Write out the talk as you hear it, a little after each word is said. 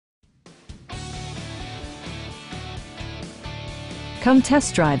Come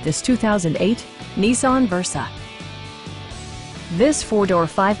test drive this 2008 Nissan Versa. This four-door,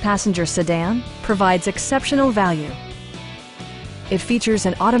 five-passenger sedan provides exceptional value. It features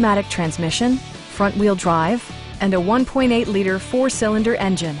an automatic transmission, front-wheel drive, and a 1.8-liter four-cylinder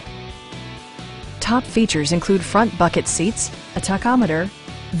engine. Top features include front bucket seats, a tachometer,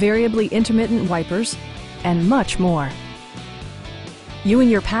 variably intermittent wipers, and much more. You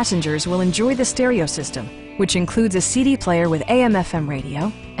and your passengers will enjoy the stereo system, which includes a CD player with AM/FM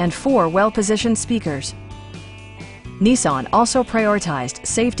radio and 4 well-positioned speakers. Nissan also prioritized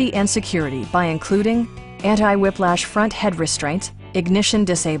safety and security by including anti-whiplash front head restraints, ignition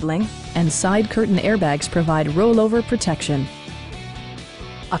disabling, and side curtain airbags provide rollover protection.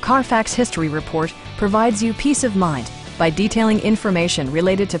 A Carfax history report provides you peace of mind by detailing information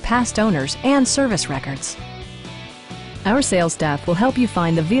related to past owners and service records. Our sales staff will help you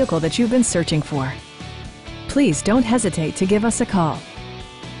find the vehicle that you've been searching for. Please don't hesitate to give us a call.